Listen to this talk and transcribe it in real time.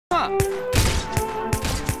huh?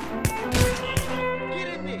 Get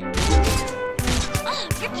in there. Oh,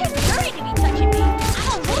 you're too dirty to be touching me. I'm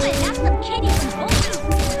a woman, not some kid you can bully.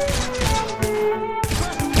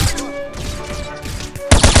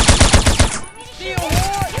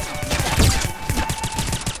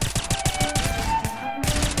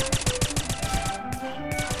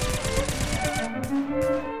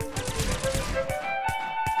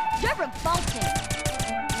 You're revolting.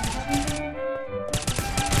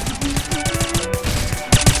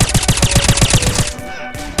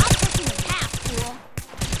 I'll put you in half, fool.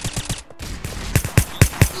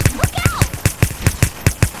 Look out!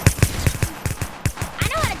 I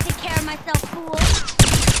know how to take care of myself, fool.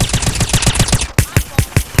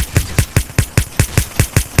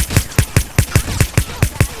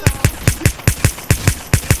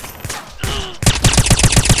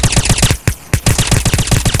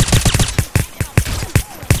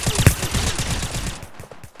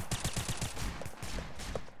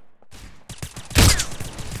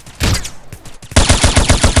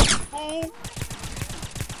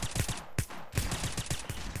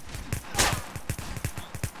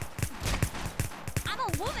 I'm a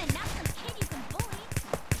woman, not some kid you can bully.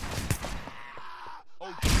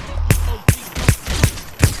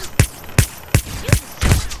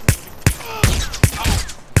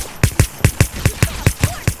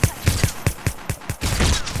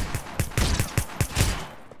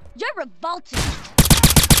 You're revolting.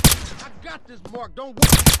 I got this, Mark. Don't worry.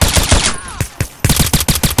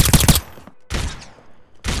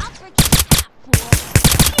 I'll break you in half, fool.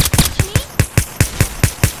 You touch me?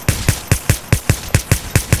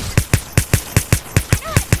 I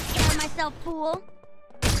know how to take care of myself, fool.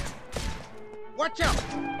 Watch out.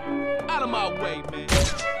 Out of my way, man.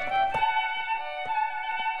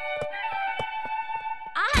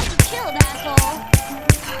 I have you killed, asshole.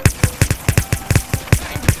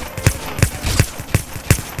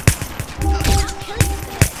 I'll kill you for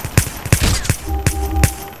this.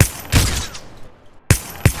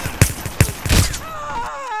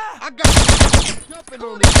 I got you jumping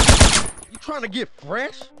on this. You trying to get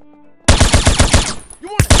fresh? You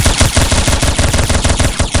want to...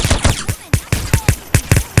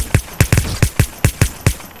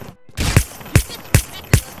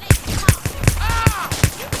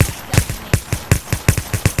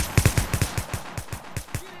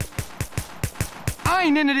 I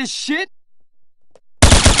ain't into this shit.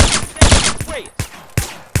 Wait.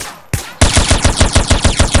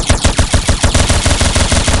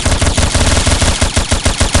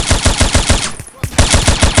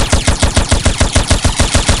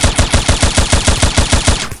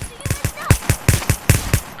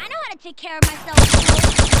 I know how to take care of myself, fool.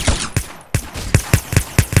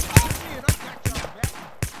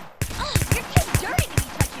 Oh, you're too dirty to be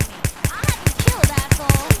touching me. I'll have you killed,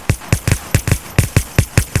 asshole.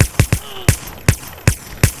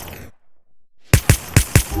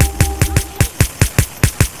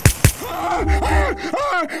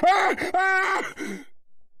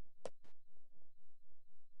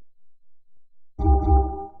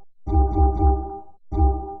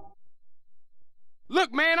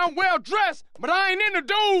 Look, man, I'm well dressed, but I ain't into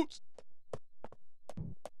dudes.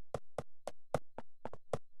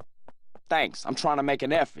 Thanks, I'm trying to make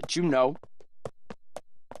an effort, you know.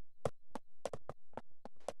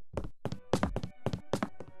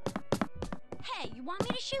 Hey, you want me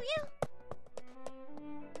to shoot you?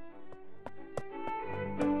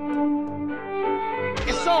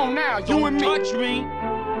 It's on now, you Don't and me. touch me.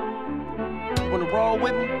 Wanna roll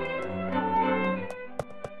with me?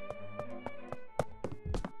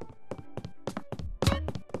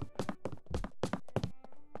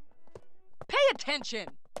 Pay attention!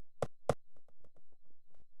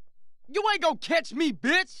 You ain't gonna catch me,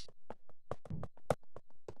 bitch!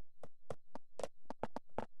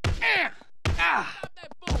 Ah! Stop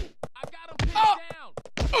that fool. I got him pinned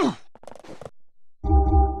down.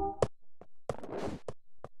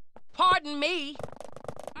 Pardon me.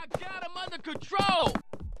 I got him under control.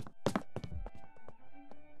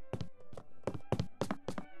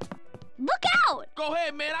 Look out! Go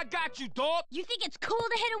ahead, man. I got you, dog. You think it's cool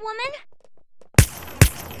to hit a woman?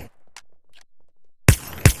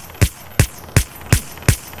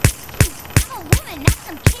 I'm a woman, not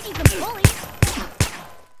some kid you can bully.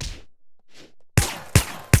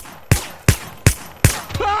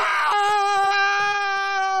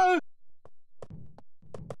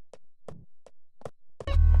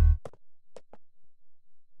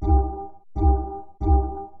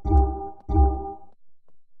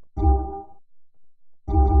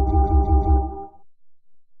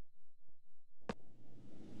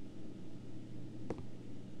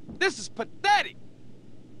 This is pathetic.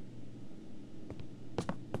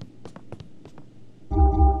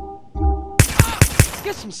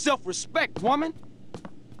 Get some self-respect, woman.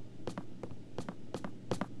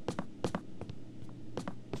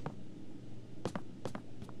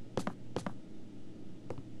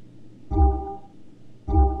 Who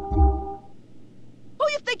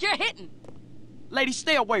you think you're hitting? Lady,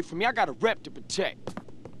 stay away from me. I got a rep to protect.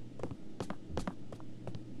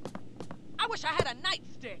 I wish I had a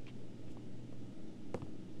nightstick.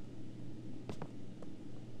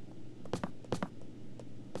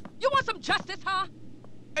 You want some justice, huh?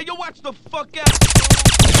 Hey, yo, watch the fuck out.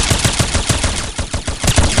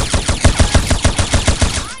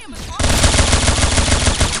 I am an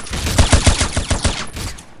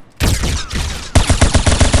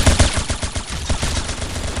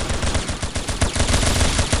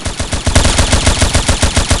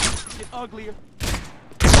Get uglier.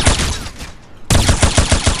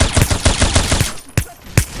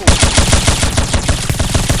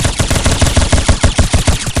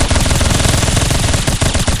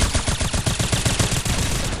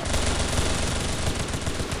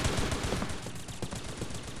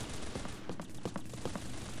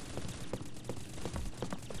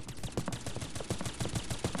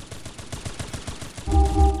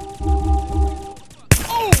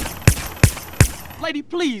 Lady,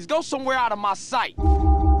 please, go somewhere out of my sight.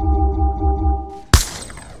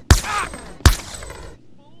 Ah!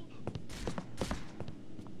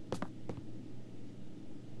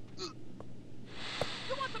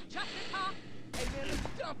 You want some justice, huh? Hey, man, let's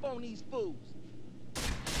jump on these fools.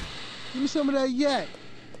 Give me some of that yak.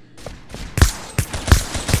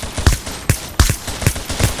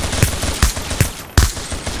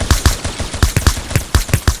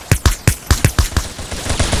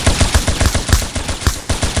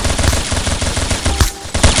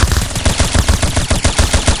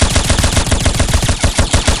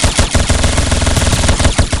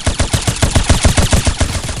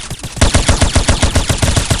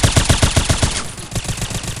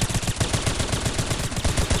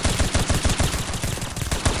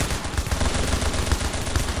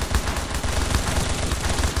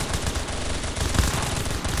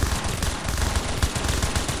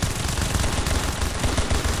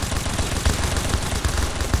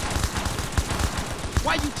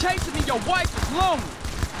 Why you chasing me? Your wife is lonely.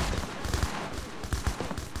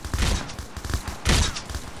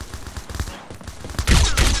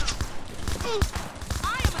 I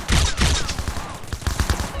am a...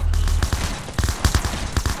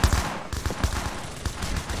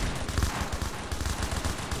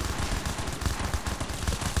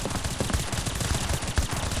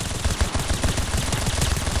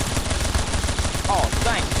 Oh,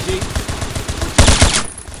 thanks, G.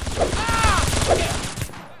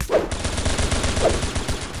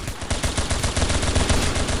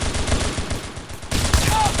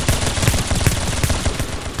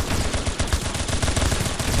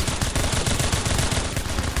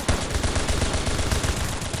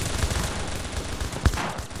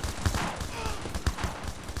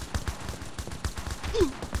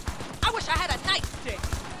 I wish I had a nightstick.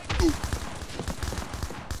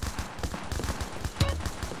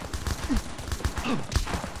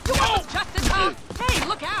 You want some justice, huh? Hey,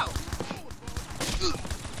 look out!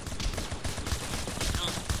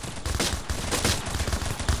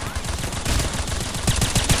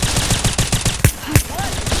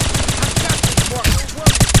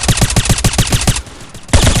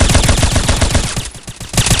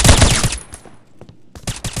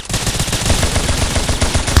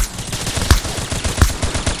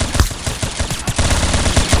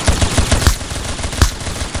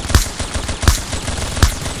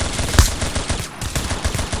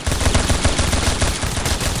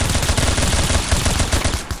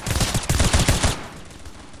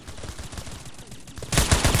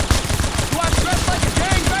 Do I dress like a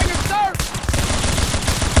gangbanger, sir?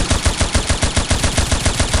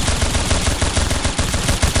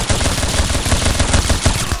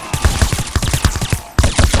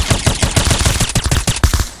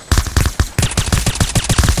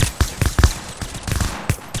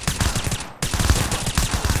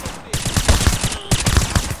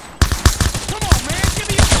 Come on, man, give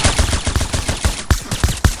me a fight.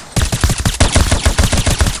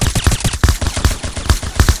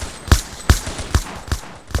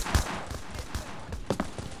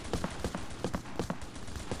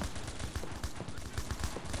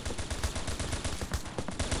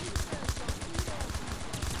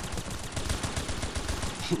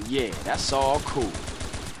 Yeah, that's all cool.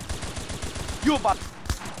 You about...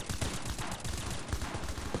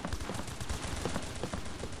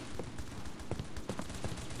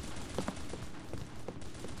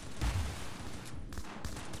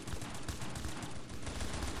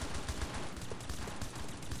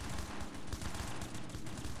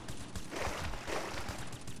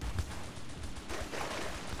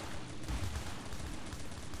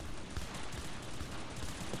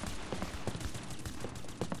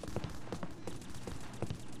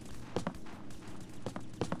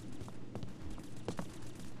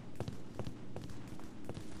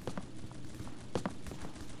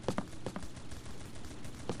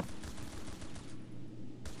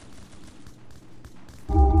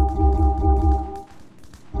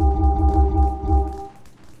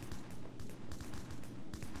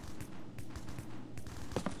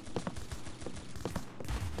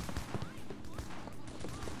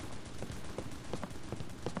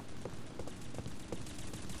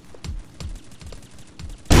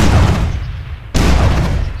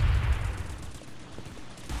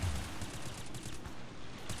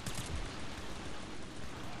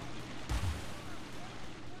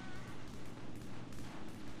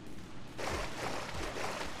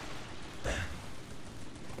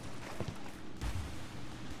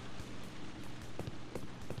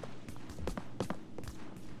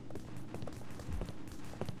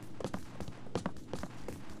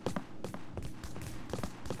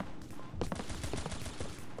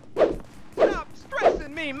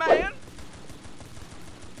 me, man!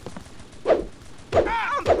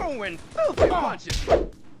 I'm throwing filthy punches!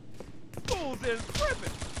 Fools is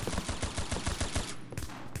tripping!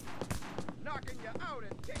 Knocking you out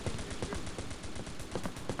and taking your shoes!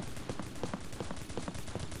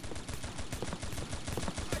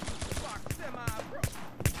 I used to box semi-pro.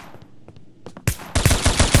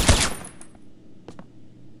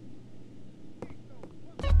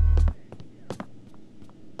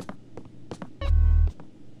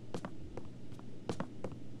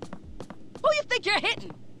 Who you think you're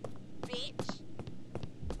hitting, bitch?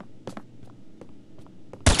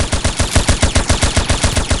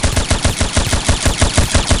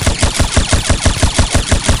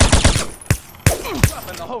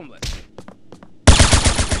 Roughin' the homeless.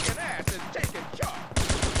 Taking ass and taking charge.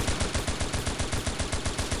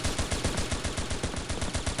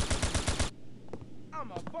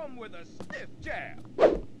 I'm a bum with a stiff jab.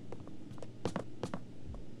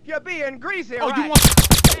 You're being greasy, Oh, right? you want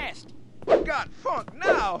fast? Got funk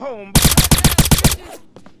now, home.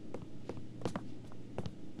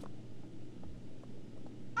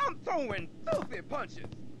 I'm throwing filthy punches.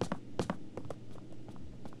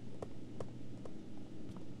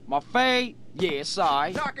 My fade? Yeah, it's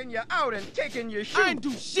alright. Knocking you out and taking your shoes. I ain't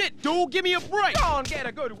do shit, dude. Give me a break. Go on, get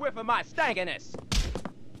a good whiff of my stankiness.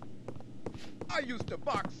 I used to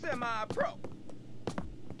box semi-pro.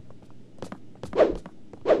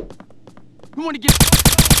 You want to get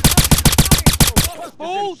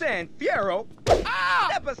Fools San Fierro. ah!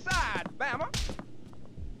 Step aside, Bama.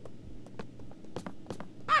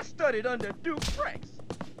 I studied under Duke Franks.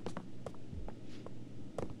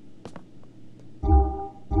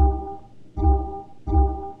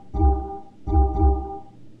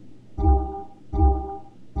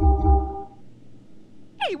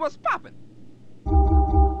 Hey, what's poppin'?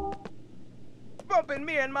 Bumping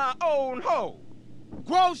me in my own hole.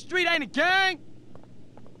 Grove Street ain't a gang.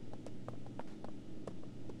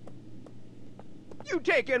 You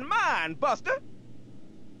taking mine, Buster.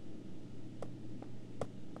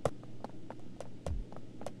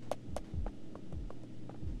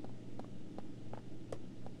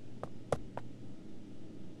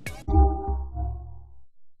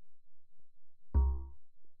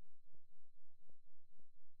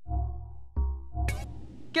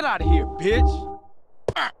 Get out of here, bitch.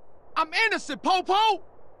 I'm innocent, Popo.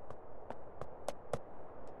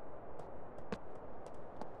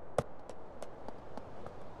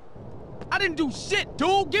 I didn't do shit,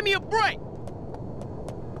 dude. Give me a break.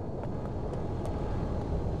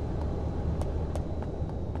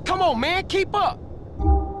 Come on, man. Keep up.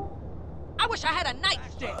 I wish I had a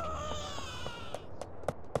nightstick.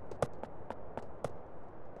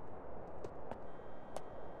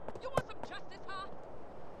 You want some justice, huh?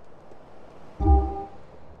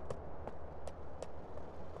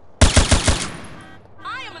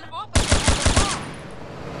 I am an officer of the law.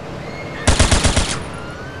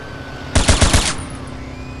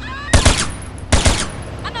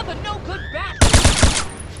 Another no-good bastard.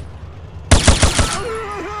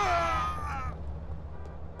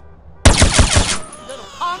 Little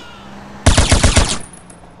punk.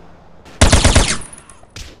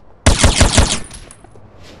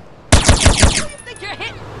 Who you think you're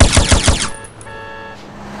hitting?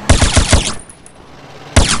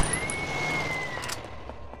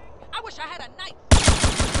 I wish I had a knife.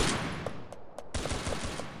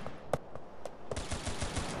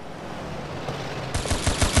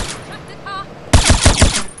 Justice, huh?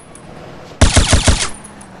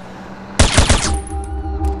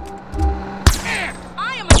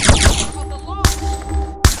 I am a officer of the law.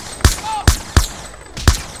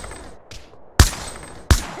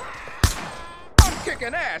 I'm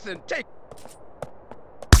kicking ass and take.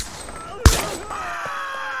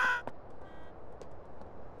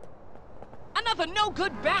 Another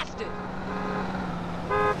no-good bastard.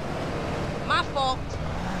 My fault. What's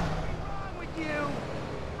wrong with you?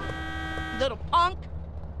 Little punk.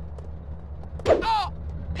 Oh!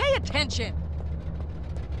 Pay attention.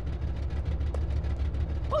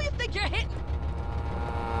 Who you think you're hitting?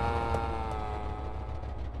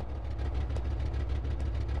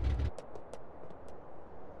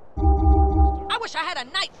 I wish I had a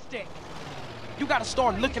nightstick. You gotta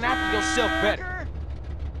start looking after yourself better.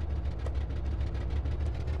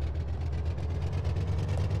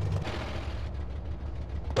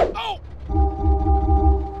 Oh!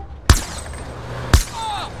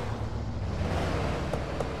 Oh!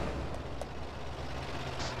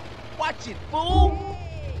 Watch it, fool!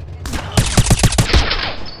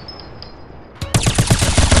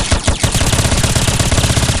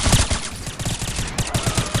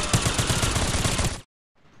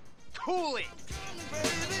 Cool it!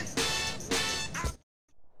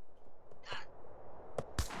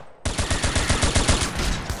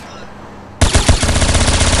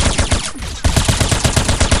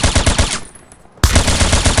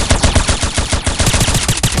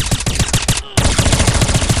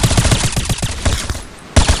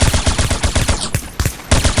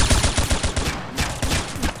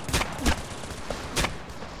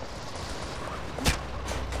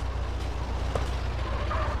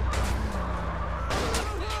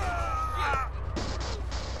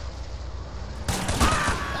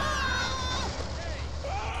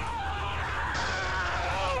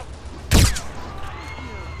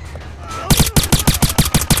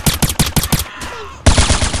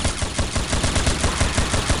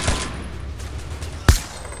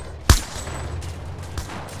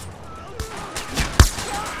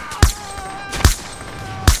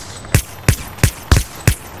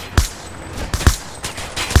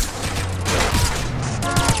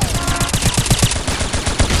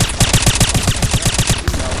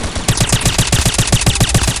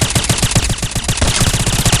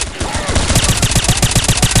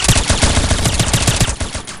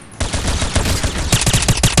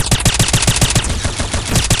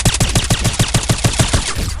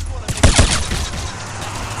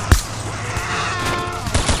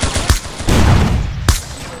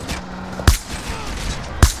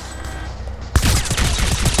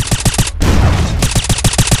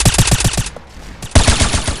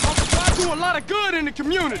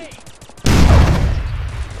 community.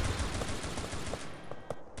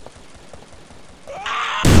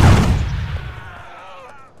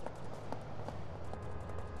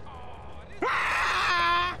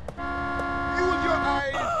 Use your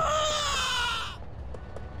eyes.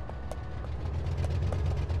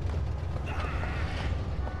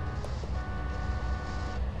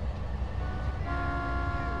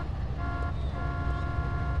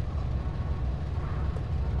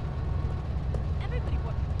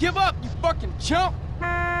 Give up, you fucking chump! Just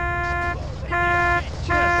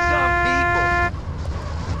some people.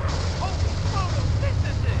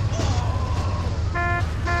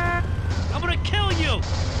 I'm gonna kill you!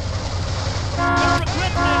 You're gonna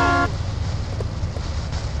regret this!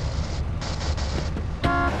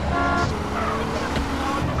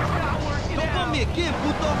 Don't come me again,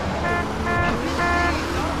 puto.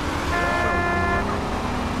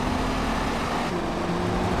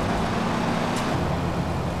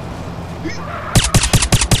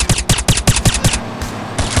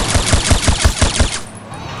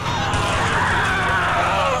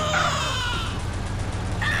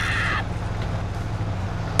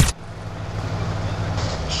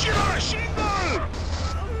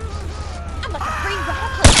 I'm like a free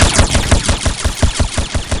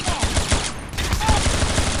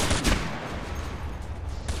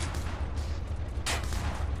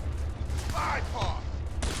rifle.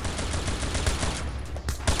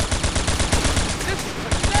 This is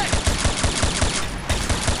pathetic!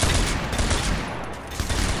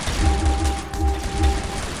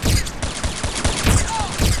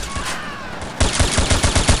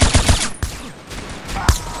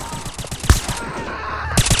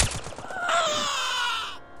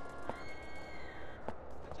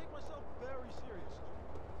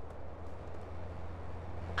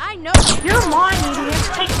 I know. You're mine, idiot.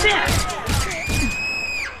 Take this.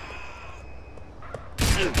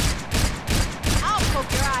 I'll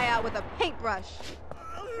poke your eye out with a paintbrush.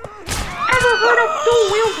 Ever heard of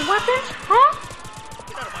dual-wield weapons, huh?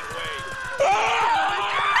 Get out of my way!